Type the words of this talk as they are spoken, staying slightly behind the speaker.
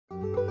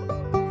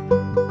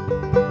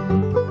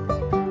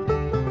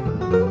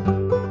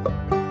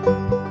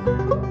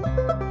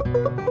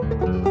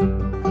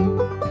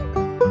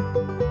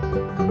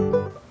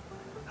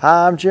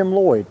Hi, I'm Jim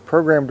Loyd,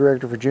 Program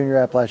Director for Junior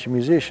Appalachian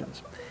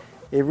Musicians.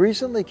 It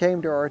recently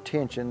came to our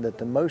attention that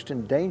the most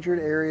endangered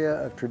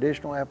area of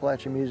traditional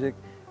Appalachian music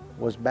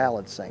was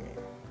ballad singing.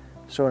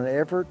 So in an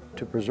effort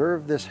to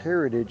preserve this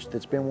heritage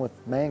that's been with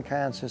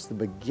mankind since the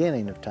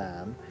beginning of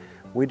time,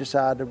 we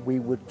decided we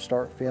would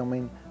start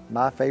filming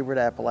my favorite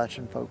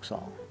Appalachian folk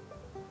song.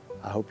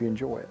 I hope you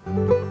enjoy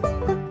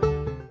it.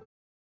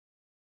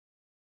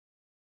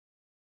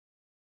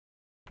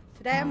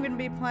 Today I'm going to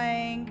be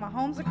playing My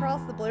Home's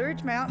Across the Blue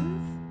Ridge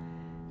Mountains.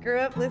 Grew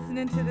up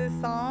listening to this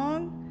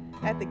song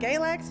at the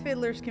Galax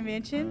Fiddlers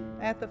Convention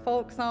at the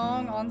Folk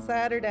Song on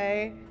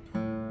Saturday.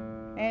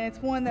 And it's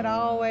one that I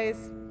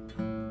always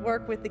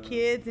work with the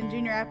kids and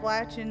junior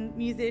Appalachian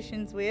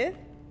musicians with,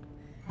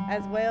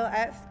 as well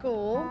at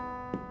school.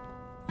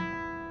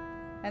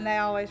 And they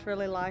always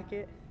really like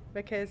it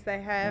because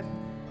they have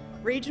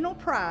regional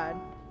pride.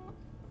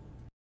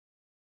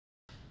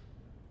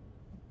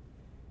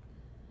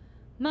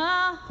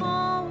 My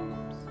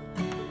home's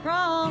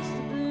across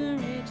the blue